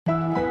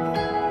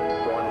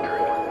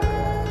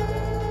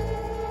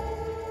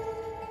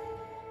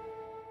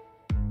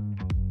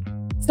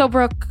So,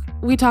 Brooke,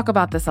 we talk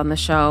about this on the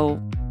show.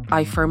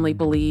 I firmly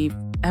believe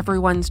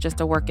everyone's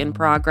just a work in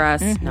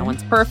progress. No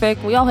one's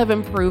perfect. We all have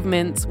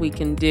improvements we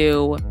can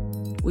do.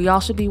 We all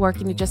should be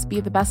working to just be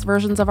the best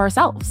versions of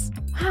ourselves.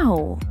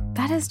 Wow.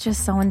 That is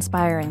just so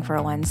inspiring for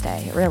a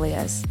Wednesday. It really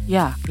is.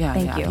 Yeah.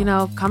 Thank you. You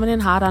know, coming in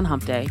hot on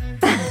hump day.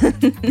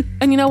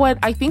 And you know what?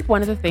 I think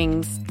one of the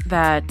things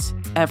that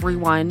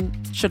everyone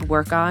should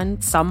work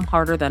on, some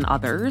harder than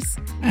others,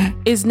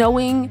 is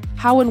knowing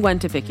how and when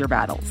to pick your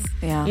battles.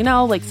 Yeah. You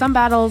know, like some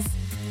battles,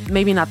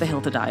 maybe not the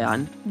hill to die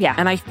on. Yeah.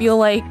 And I feel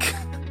like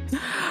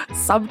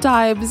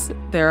sometimes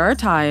there are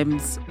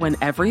times when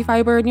every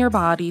fiber in your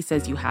body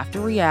says you have to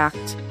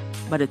react,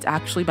 but it's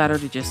actually better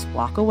to just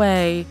walk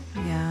away,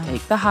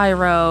 take the high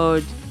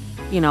road,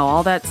 you know,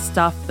 all that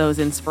stuff those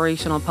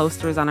inspirational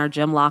posters on our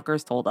gym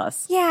lockers told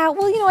us. Yeah,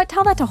 well, you know what?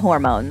 Tell that to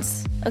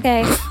hormones,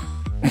 okay?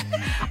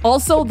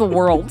 Also the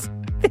world.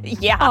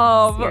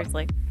 Yeah,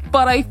 seriously.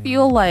 But I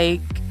feel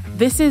like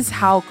this is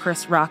how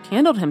Chris Rock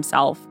handled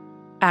himself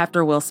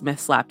after Will Smith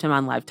slapped him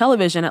on live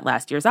television at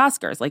last year's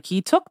Oscars. Like,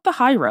 he took the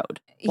high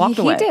road, walked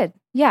away. He did.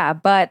 Yeah,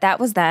 but that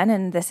was then,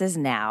 and this is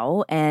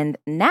now. And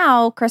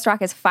now Chris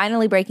Rock is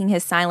finally breaking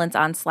his silence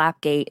on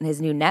Slapgate in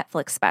his new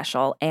Netflix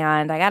special.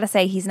 And I gotta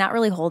say, he's not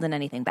really holding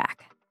anything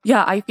back.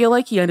 Yeah, I feel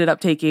like he ended up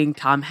taking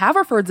Tom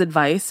Haverford's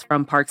advice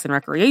from Parks and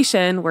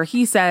Recreation, where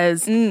he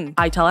says,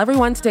 I tell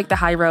everyone to take the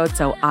high road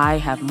so I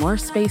have more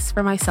space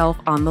for myself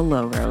on the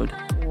low road.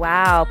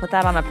 Wow, put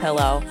that on a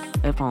pillow.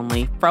 If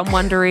only. From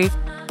Wondery,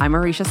 I'm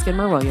Marisha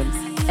Skidmore-Williams.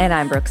 And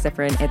I'm Brooke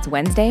Siffrin. It's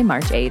Wednesday,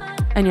 March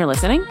 8th. And you're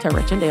listening to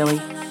Rich and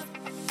Daily.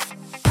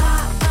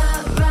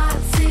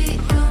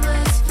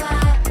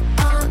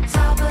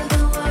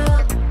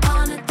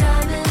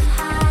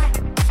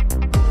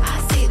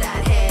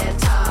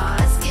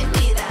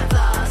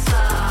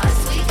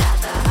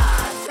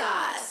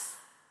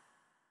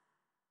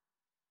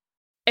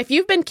 If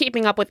you've been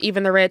keeping up with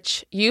Even the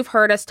Rich, you've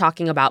heard us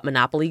talking about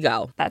Monopoly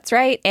Go. That's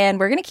right, and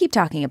we're going to keep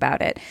talking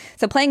about it.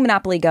 So playing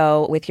Monopoly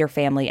Go with your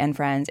family and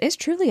friends is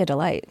truly a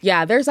delight.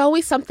 Yeah, there's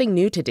always something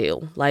new to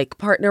do, like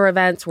partner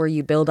events where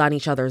you build on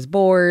each other's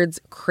boards,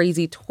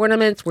 crazy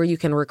tournaments where you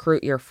can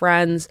recruit your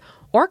friends,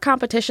 or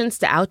competitions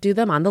to outdo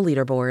them on the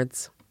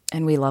leaderboards.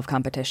 And we love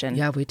competition.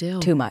 Yeah, we do.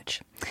 Too much.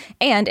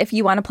 And if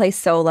you want to play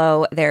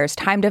solo, there's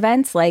timed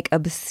events like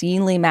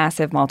obscenely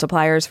massive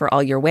multipliers for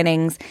all your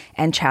winnings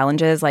and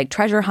challenges like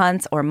treasure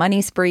hunts or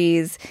money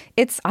sprees.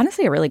 It's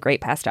honestly a really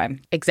great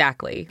pastime.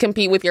 Exactly.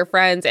 Compete with your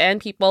friends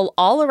and people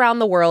all around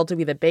the world to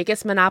be the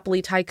biggest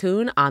Monopoly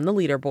tycoon on the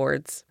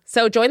leaderboards.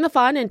 So join the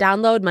fun and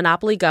download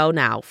Monopoly Go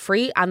now,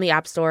 free on the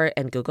App Store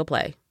and Google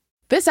Play.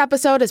 This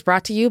episode is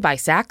brought to you by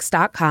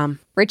Saks.com.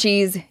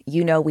 Richies,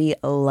 you know we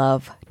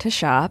love to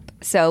shop,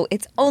 so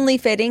it's only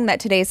fitting that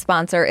today's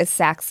sponsor is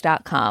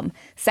Saks.com.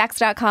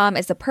 Saks.com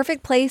is the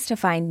perfect place to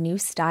find new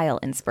style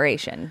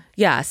inspiration.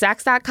 Yeah,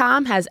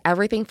 Saks.com has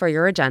everything for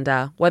your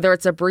agenda, whether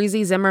it's a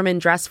breezy Zimmermann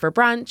dress for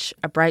brunch,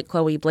 a bright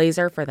Chloe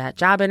blazer for that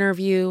job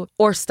interview,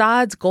 or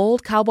Staud's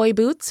gold cowboy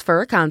boots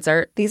for a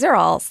concert. These are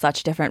all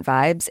such different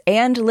vibes,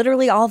 and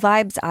literally all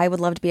vibes I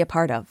would love to be a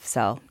part of,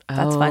 so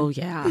that's fun. Oh,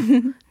 yeah,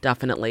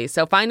 definitely.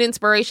 So find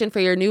inspiration for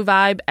your new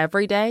vibe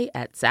every day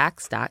at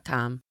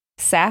Saks.com.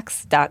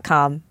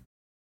 Saks.com.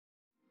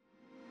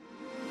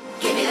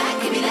 Give me that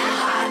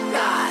hot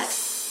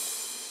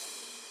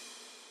sauce.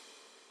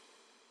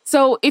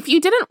 So if you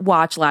didn't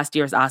watch last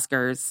year's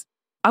Oscars,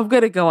 I'm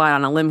going to go out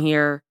on a limb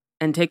here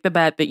and take the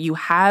bet that you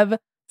have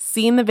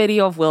seen the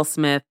video of Will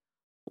Smith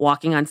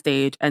walking on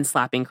stage and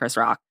slapping Chris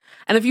Rock.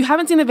 And if you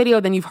haven't seen the video,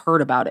 then you've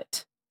heard about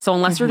it. So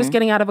unless you're just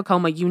getting out of a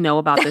coma, you know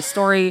about this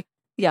story.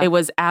 Yeah. It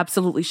was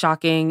absolutely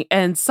shocking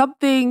and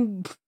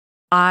something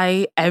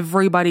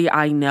everybody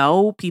I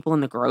know, people in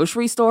the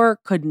grocery store,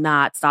 could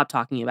not stop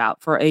talking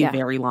about for a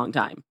very long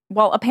time.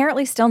 Well,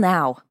 apparently still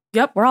now.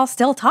 Yep. We're all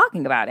still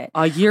talking about it.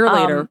 A year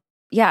later.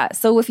 Yeah.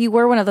 So if you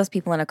were one of those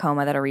people in a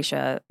coma that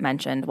Arisha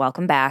mentioned,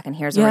 welcome back. And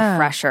here's a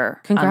refresher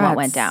Congrats. on what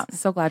went down.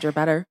 So glad you're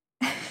better.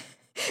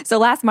 So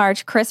last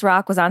March, Chris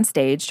Rock was on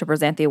stage to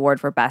present the award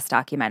for Best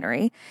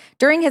Documentary.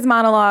 During his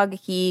monologue,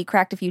 he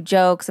cracked a few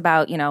jokes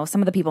about,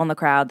 some of the people in the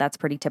crowd. That's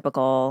pretty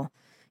typical.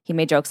 He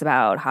made jokes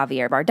about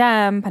Javier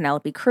Bardem,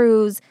 Penelope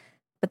Cruz.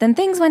 But then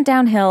things went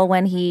downhill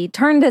when he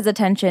turned his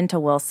attention to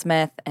Will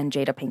Smith and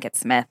Jada Pinkett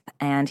Smith,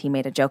 and he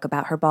made a joke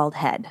about her bald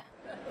head.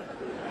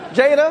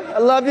 Jada, I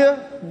love you.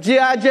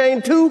 G.I.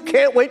 Jane 2,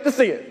 can't wait to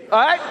see it. All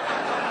right?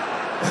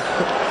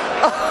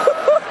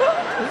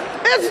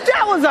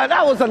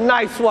 That was a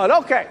nice one.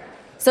 Okay.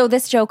 So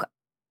this joke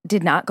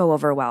did not go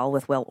over well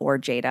with Will or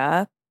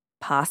Jada,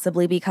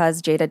 possibly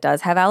because Jada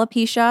does have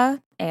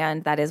alopecia,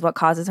 and that is what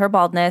causes her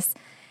baldness.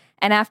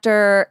 And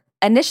after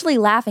initially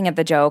laughing at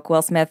the joke,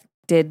 Will Smith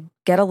did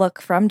get a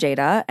look from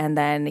Jada, and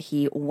then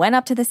he went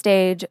up to the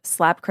stage,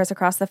 slapped Chris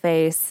across the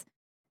face,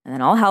 and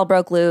then all hell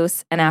broke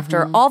loose. And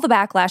after all the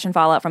backlash and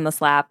fallout from the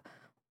slap,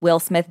 Will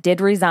Smith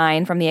did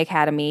resign from the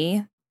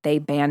Academy. They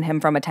banned him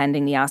from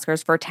attending the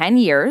Oscars for 10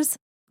 years.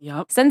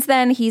 Yep. Since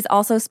then, he's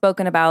also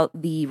spoken about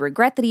the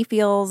regret that he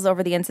feels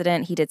over the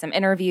incident. He did some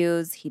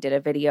interviews. He did a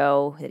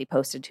video that he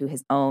posted to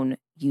his own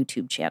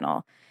YouTube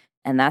channel.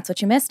 And that's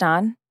what you missed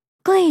on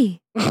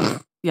Glee.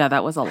 Yeah,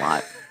 that was a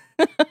lot.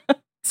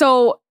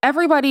 So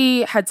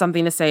everybody had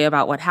something to say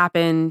about what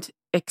happened,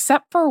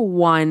 except for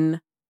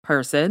one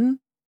person,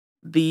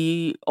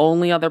 the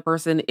only other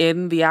person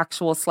in the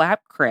actual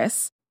slap,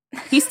 Chris.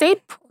 He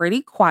stayed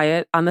pretty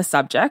quiet on the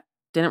subject,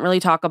 didn't really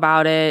talk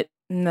about it.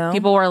 No.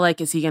 People were like,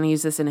 is he going to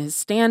use this in his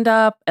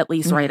stand-up, at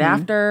least right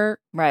after?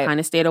 Right. Kind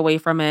of stayed away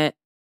from it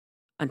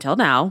until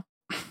now.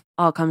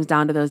 All comes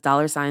down to those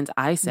dollar signs,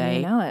 I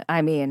say. You know it.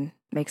 I mean,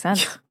 makes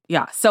sense.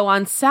 Yeah. So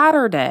on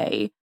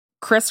Saturday,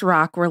 Chris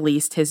Rock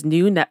released his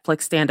new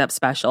Netflix stand-up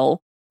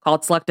special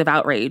called Selective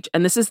Outrage.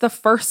 And this is the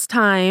first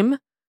time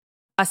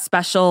a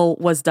special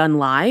was done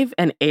live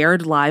and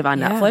aired live on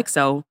Netflix.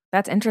 So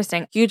that's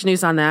interesting. Huge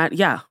news on that.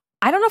 Yeah.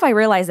 I don't know if I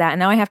realized that. And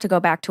now I have to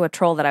go back to a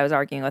troll that I was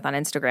arguing with on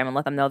Instagram and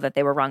let them know that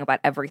they were wrong about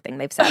everything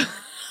they've said.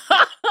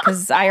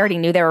 Because I already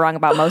knew they were wrong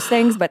about most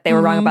things, but they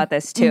were wrong about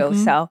this too.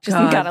 So just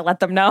gotta let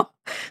them know.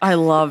 I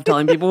love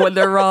telling people when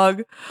they're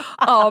wrong.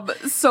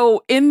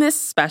 So in this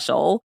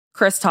special,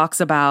 Chris talks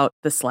about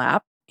the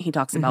slap. He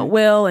talks about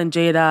Will and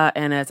Jada.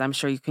 And as I'm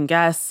sure you can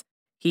guess,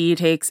 he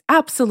takes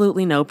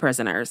absolutely no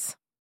prisoners.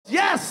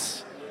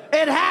 Yes,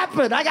 it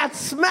happened. I got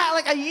smacked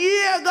like a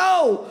year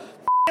ago.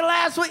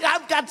 Last week,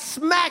 I got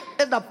smacked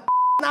in the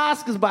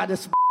Oscars by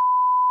this.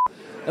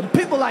 And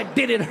people like,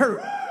 did it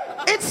hurt?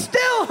 It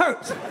still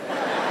hurts.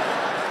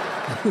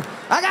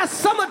 I got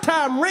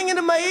summertime ringing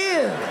in my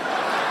ear.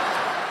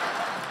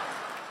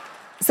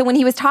 So when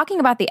he was talking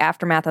about the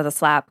aftermath of the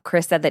slap,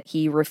 Chris said that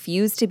he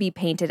refused to be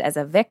painted as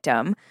a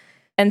victim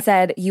and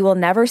said, "You will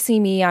never see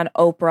me on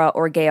Oprah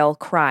or Gayle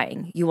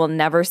crying. You will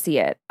never see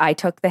it. I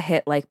took the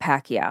hit like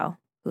Pacquiao,"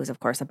 who's of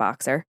course a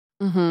boxer.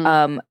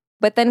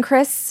 But then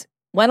Chris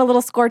went a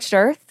little scorched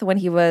earth when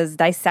he was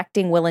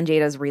dissecting Will and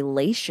Jada's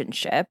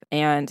relationship.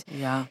 And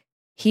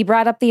he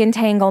brought up the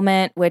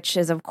entanglement, which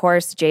is, of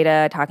course,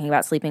 Jada talking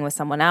about sleeping with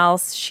someone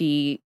else.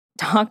 She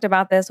talked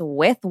about this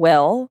with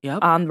Will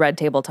on Red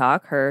Table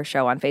Talk, her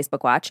show on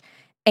Facebook Watch.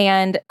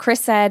 And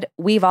Chris said,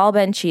 "We've all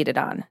been cheated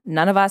on.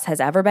 None of us has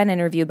ever been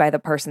interviewed by the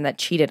person that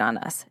cheated on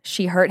us.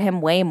 She hurt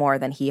him way more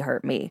than he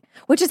hurt me,"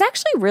 which is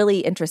actually really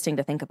interesting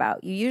to think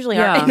about. You usually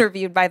aren't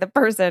interviewed by the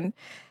person.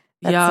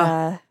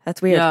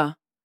 That's weird. Yeah.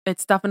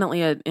 It's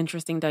definitely an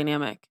interesting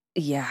dynamic.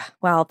 Yeah.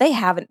 Well, they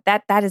haven't.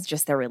 That is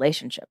just their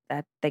relationship.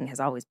 That thing has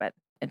always been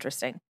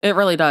interesting. It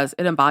really does.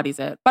 It embodies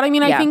it. But I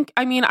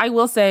mean, I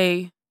will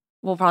say,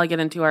 we'll probably get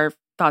into our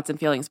thoughts and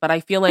feelings, but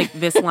I feel like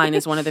this line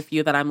is one of the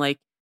few that I'm like,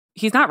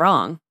 he's not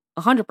wrong.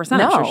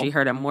 100% I'm sure she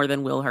hurt him more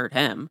than Will hurt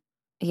him.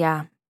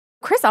 Yeah.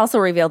 Chris also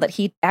revealed that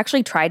he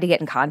actually tried to get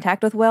in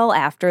contact with Will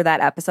after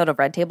that episode of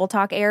Red Table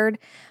Talk aired,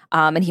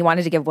 and he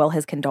wanted to give Will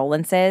his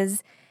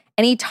condolences.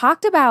 And he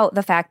talked about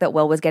the fact that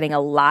Will was getting a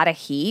lot of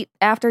heat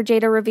after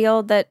Jada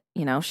revealed that,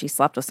 she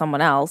slept with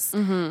someone else.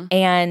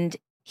 And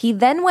he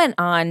then went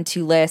on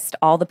to list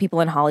all the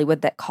people in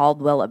Hollywood that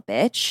called Will a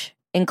bitch,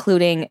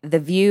 including The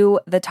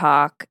View, The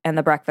Talk, and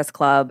The Breakfast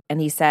Club.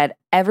 And he said,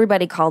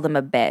 everybody called him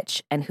a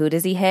bitch. And who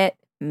does he hit?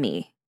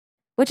 Me.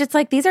 Which it's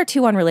like, these are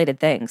two unrelated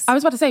things. I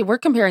was about to say, we're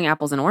comparing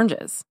apples and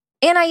oranges.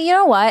 And you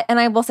know what? And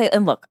I will say,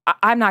 and look,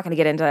 I'm not going to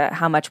get into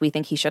how much we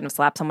think he shouldn't have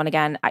slapped someone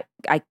again.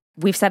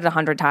 We've said it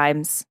 100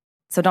 times.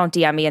 So don't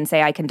DM me and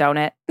say I condone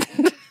it.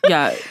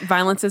 Yeah,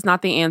 violence is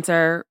not the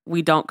answer.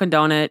 We don't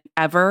condone it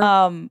ever.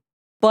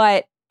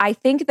 But I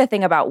think the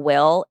thing about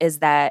Will is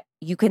that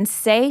you can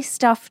say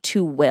stuff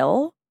to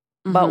Will,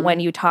 but when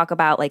you talk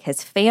about like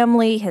his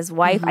family, his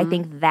wife, I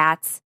think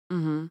that's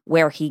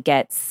where he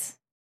gets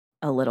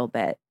a little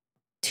bit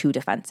too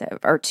defensive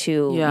or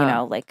too,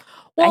 I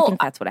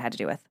think that's what it had to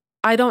do with.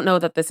 I don't know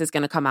that this is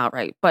going to come out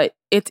right, but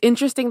it's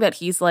interesting that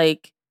he's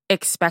like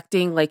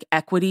expecting like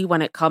equity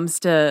when it comes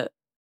to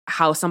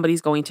how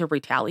somebody's going to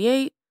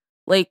retaliate.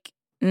 Like,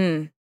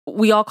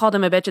 we all called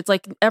him a bitch. It's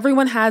like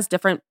everyone has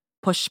different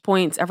push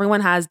points.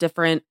 Everyone has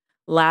different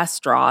last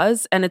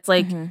straws. And it's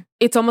like,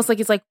 it's almost like,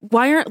 it's like,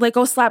 why aren't, like,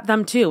 go slap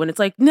them too? And it's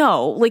like,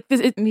 no, like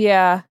this.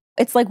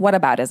 It's like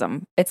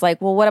whataboutism. It's like,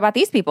 well, what about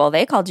these people?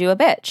 They called you a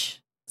bitch.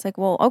 It's like,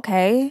 well,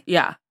 okay.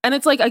 Yeah. And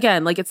it's like,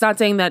 again, like, it's not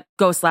saying that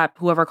go slap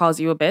whoever calls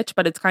you a bitch,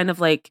 but it's kind of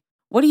like,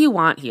 what do you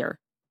want here?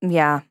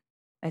 Yeah.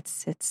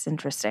 It's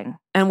interesting.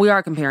 And we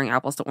are comparing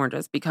apples to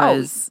oranges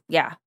because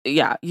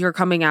you're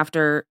coming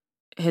after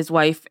his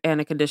wife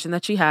and a condition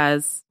that she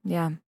has.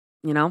 Yeah.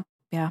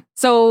 Yeah.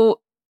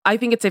 So I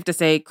think it's safe to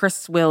say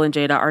Chris, Will, and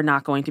Jada are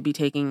not going to be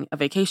taking a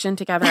vacation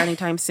together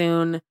anytime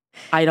soon.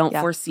 I don't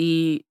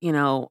foresee,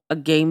 a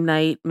game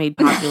night made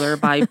popular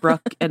by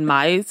Brooke and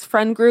Mai's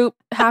friend group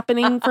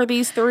happening for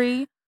these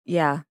three.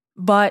 Yeah.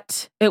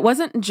 But it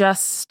wasn't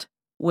just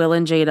Will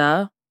and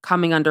Jada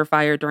coming under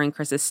fire during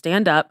Chris's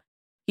stand-up.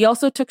 He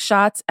also took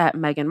shots at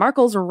Meghan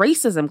Markle's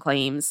racism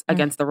claims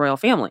against the royal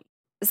family.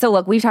 So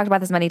look, we've talked about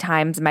this many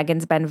times.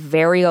 Meghan's been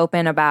very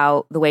open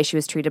about the way she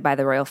was treated by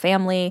the royal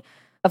family.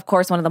 Of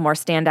course, one of the more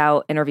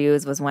standout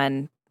interviews was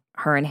when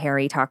her and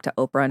Harry talked to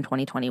Oprah in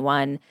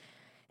 2021.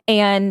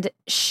 And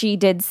she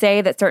did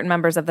say that certain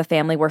members of the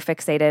family were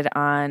fixated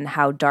on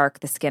how dark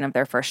the skin of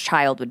their first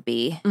child would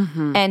be.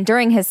 Mm-hmm. And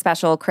during his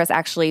special, Chris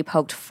actually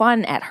poked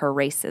fun at her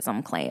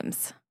racism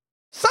claims.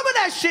 Some of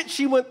that shit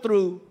she went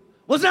through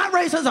was not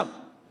racism.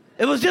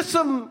 It was just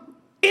some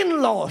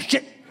in-law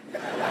shit.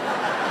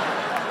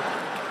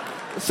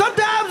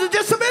 Sometimes it's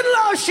just some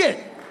in-law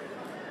shit.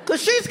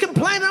 Because she's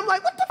complaining. I'm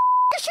like, what the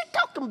is she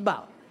talking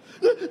about?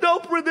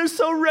 Oprah, they're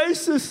so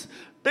racist.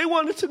 They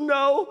wanted to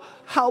know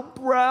how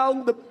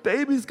brown the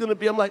baby's gonna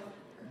be. I'm like,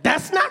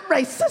 that's not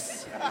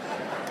racist.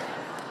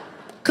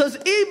 Because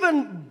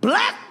even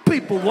black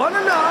people want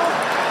to know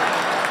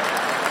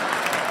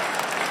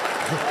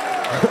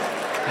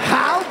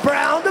how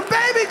brown the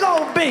baby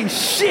gonna be.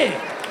 Shit.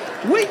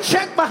 We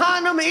check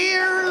behind them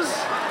ears.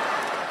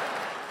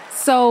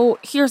 So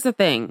here's the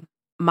thing.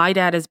 My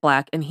dad is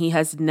black and he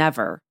has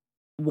never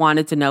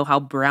wanted to know how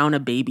brown a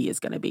baby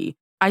is going to be.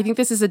 I think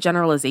this is a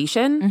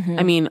generalization. Mm-hmm.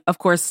 I mean, of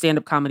course,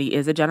 stand-up comedy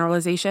is a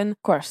generalization.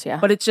 Of course, yeah.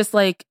 But it's just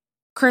like,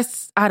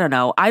 Chris, I don't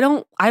know. I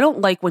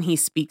don't like when he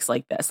speaks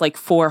like this, like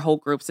for whole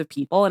groups of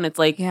people. And it's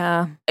like,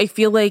 yeah. I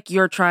feel like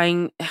you're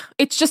trying,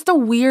 it's just a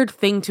weird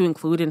thing to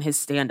include in his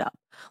stand-up.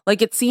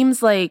 Like, it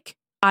seems like,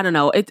 I don't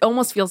know, it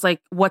almost feels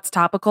like what's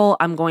topical,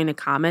 I'm going to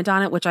comment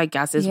on it, which I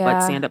guess is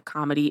what stand-up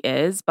comedy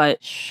is.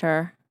 But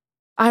sure.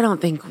 I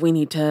don't think we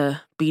need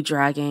to be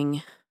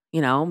dragging,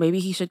 maybe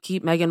he should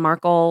keep Meghan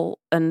Markle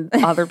and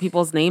other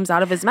people's names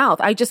out of his mouth.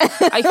 I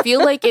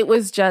feel like it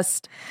was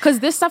just, because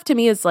this stuff to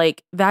me is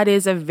like, that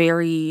is a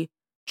very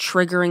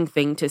triggering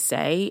thing to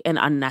say and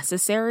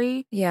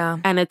unnecessary. Yeah.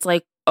 And it's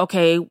like,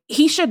 okay,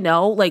 he should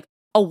know, like,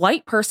 a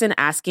white person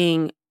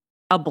asking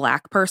a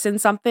black person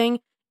something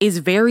is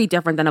very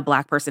different than a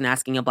black person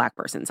asking a black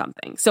person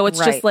something. So it's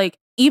just like,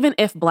 even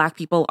if black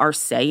people are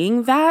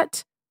saying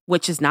that,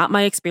 which is not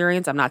my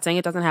experience, I'm not saying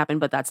it doesn't happen,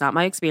 but that's not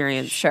my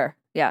experience. Sure.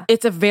 Yeah.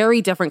 It's a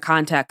very different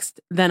context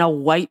than a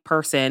white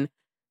person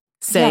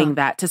saying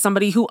that to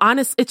somebody who,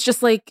 it's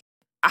just like,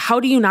 how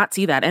do you not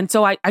see that? And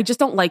so I just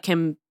don't like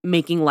him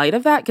making light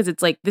of that because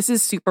it's like, this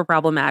is super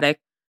problematic.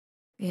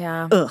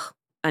 Yeah. Ugh.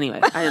 Anyway,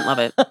 I didn't love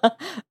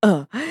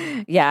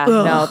it. Yeah.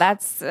 Ugh. No,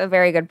 that's a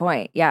very good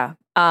point. Yeah.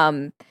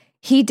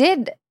 He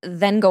did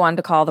then go on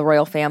to call the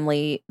royal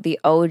family the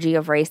OG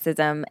of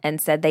racism and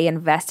said they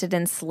invested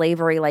in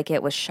slavery like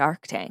it was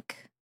Shark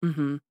Tank.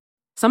 Mm-hmm.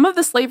 Some of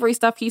the slavery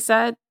stuff he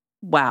said,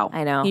 wow.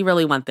 I know. He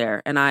really went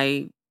there, and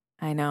I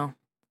know.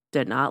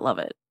 Did not love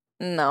it.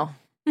 No.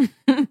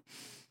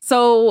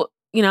 So,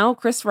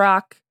 Chris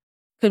Rock,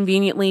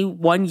 conveniently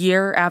 1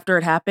 year after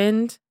it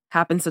happened,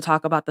 happens to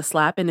talk about the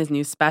slap in his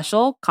new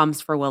special, Comes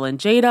for Will and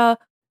Jada.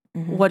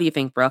 Mm-hmm. What do you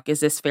think, Brooke?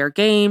 Is this fair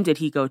game? Did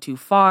he go too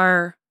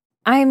far?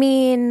 I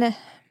mean,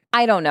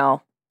 I don't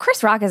know.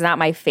 Chris Rock is not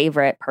my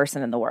favorite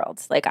person in the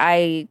world. Like,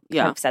 I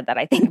have said that,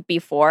 I think,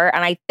 before.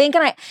 And I think,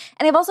 and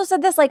I've also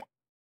said this, like,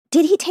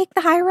 did he take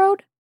the high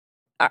road?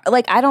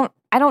 Like, I don't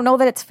know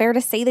that it's fair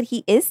to say that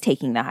he is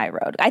taking the high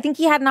road. I think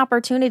he had an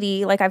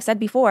opportunity, like I've said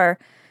before,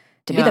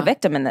 to be the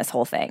victim in this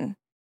whole thing.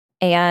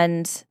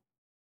 And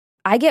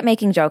I get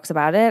making jokes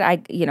about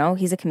it.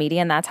 He's a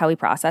comedian. That's how he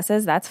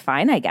processes. That's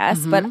fine, I guess.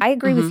 Mm-hmm. But I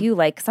agree with you.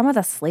 Like, some of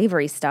the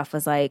slavery stuff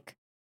was like,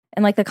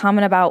 and like the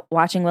comment about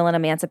watching Will and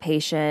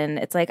Emancipation,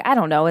 it's like, I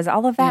don't know, is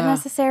all of that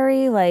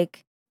necessary?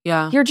 Like,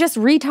 you're just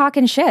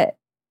re-talking shit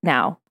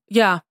now.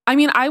 Yeah. I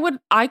mean,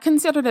 I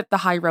considered it the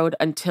high road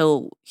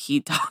until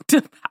he talked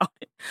about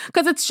it.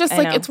 Because it's just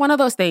like, it's one of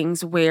those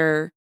things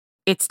where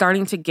it's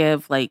starting to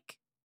give like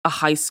a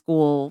high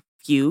school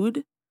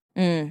feud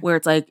where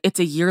it's like, it's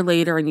a year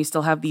later and you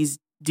still have these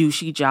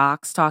douchey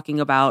jocks talking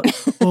about,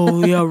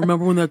 oh yeah,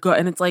 remember when that guy,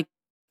 and it's like,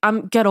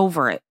 get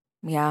over it.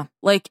 Yeah.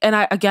 Like, and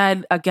I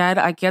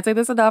can't say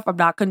this enough. I'm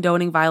not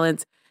condoning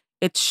violence.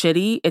 It's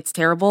shitty. It's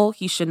terrible.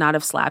 He should not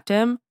have slapped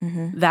him.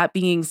 Mm-hmm. That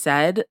being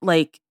said,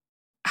 like,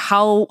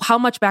 how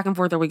much back and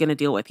forth are we going to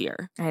deal with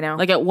here? I know.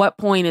 Like, at what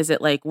point is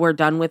it like, we're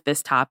done with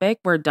this topic?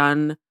 We're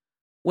done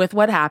with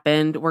what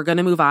happened. We're going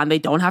to move on. They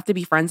don't have to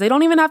be friends. They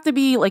don't even have to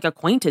be like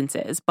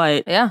acquaintances.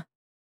 But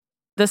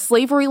the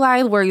slavery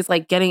line where he's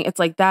like it's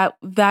like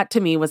that to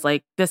me was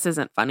like, this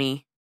isn't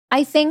funny.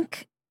 I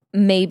think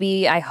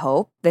maybe, I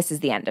hope this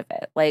is the end of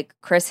it. Like,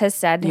 Chris has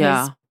said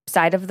his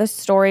side of the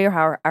story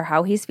or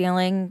how he's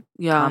feeling.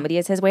 Yeah. Comedy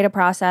is his way to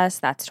process.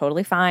 That's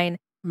totally fine.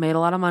 Made a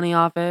lot of money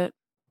off it.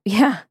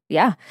 Yeah.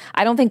 Yeah.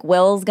 I don't think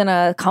Will's going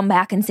to come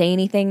back and say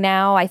anything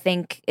now. I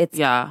think it's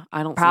I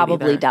don't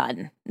probably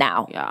done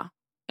now. Yeah.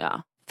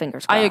 Yeah.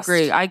 Fingers crossed. I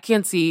agree. I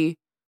can't see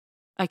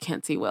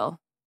Will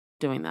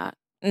doing that.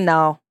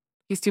 No.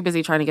 He's too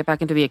busy trying to get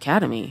back into the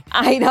academy.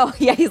 I know.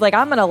 Yeah. He's like,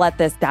 I'm going to let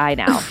this die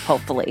now,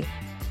 hopefully.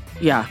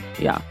 Yeah.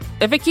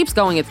 If it keeps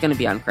going, it's going to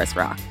be on Chris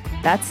Rock.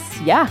 That's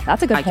a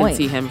good point. I can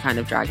see him kind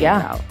of dragging it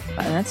out.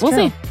 That's we'll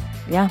true. See.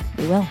 Yeah,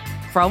 we will.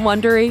 From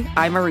Wondery,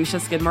 I'm Marisha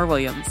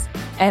Skidmore-Williams.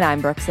 And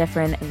I'm Brooke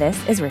Siffrin.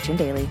 This is Rich and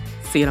Daily.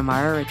 See you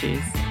tomorrow,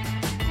 Richies.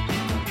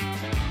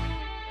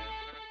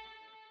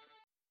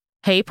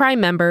 Hey, Prime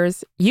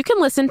members. You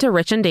can listen to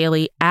Rich and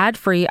Daily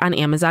ad-free on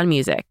Amazon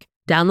Music.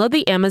 Download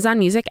the Amazon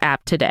Music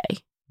app today.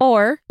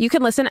 Or you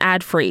can listen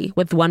ad-free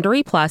with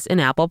Wondery Plus in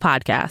Apple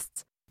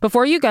Podcasts.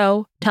 Before you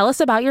go, tell us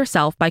about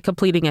yourself by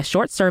completing a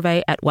short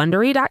survey at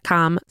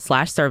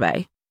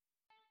Wondery.com/survey.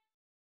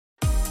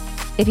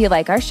 If you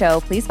like our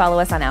show, please follow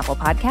us on Apple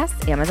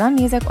Podcasts, Amazon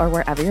Music, or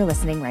wherever you're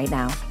listening right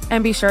now.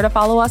 And be sure to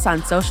follow us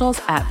on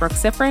socials at Brooke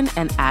Sifrin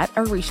and at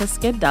Arisha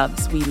Skid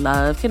Dubs. We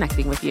love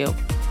connecting with you.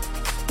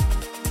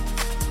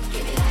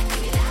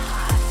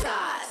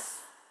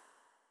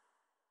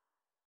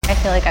 I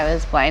feel like I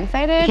was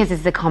blindsided because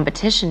it's a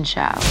competition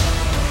show.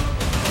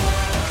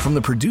 From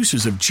the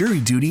producers of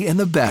Jury Duty and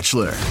The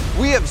Bachelor.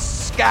 We have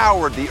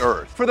scoured the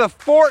earth for the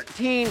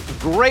 14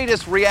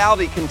 greatest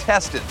reality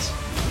contestants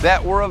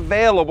that were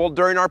available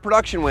during our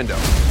production window.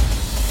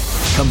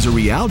 Comes a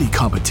reality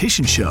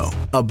competition show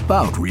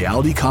about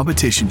reality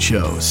competition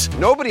shows.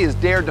 Nobody has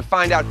dared to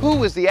find out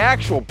who is the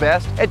actual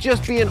best at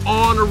just being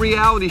on a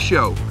reality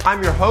show.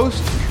 I'm your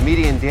host,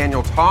 comedian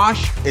Daniel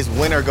Tosh. It's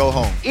win or go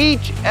home.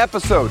 Each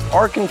episode,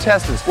 our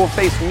contestants will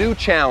face new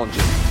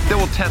challenges that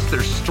will test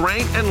their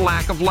strength and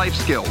lack of life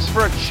skills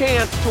for a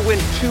chance to win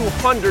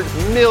 $200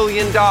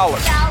 million.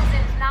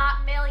 Thousands,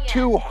 not millions.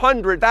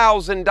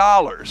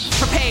 $200,000.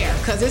 Prepare,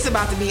 because it's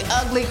about to be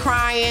ugly,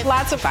 crying,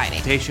 lots of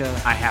fighting. Tasha,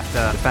 I have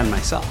to defend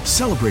myself.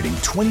 Celebrating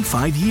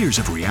 25 years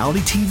of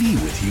reality TV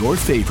with your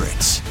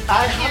favorites.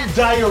 I have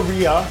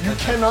diarrhea. You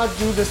cannot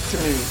do this to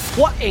me.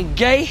 What in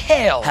gay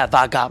hell have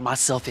I got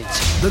myself into?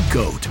 The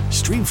GOAT.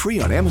 Stream free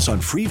on Amazon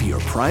Freevee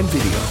or Prime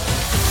Video.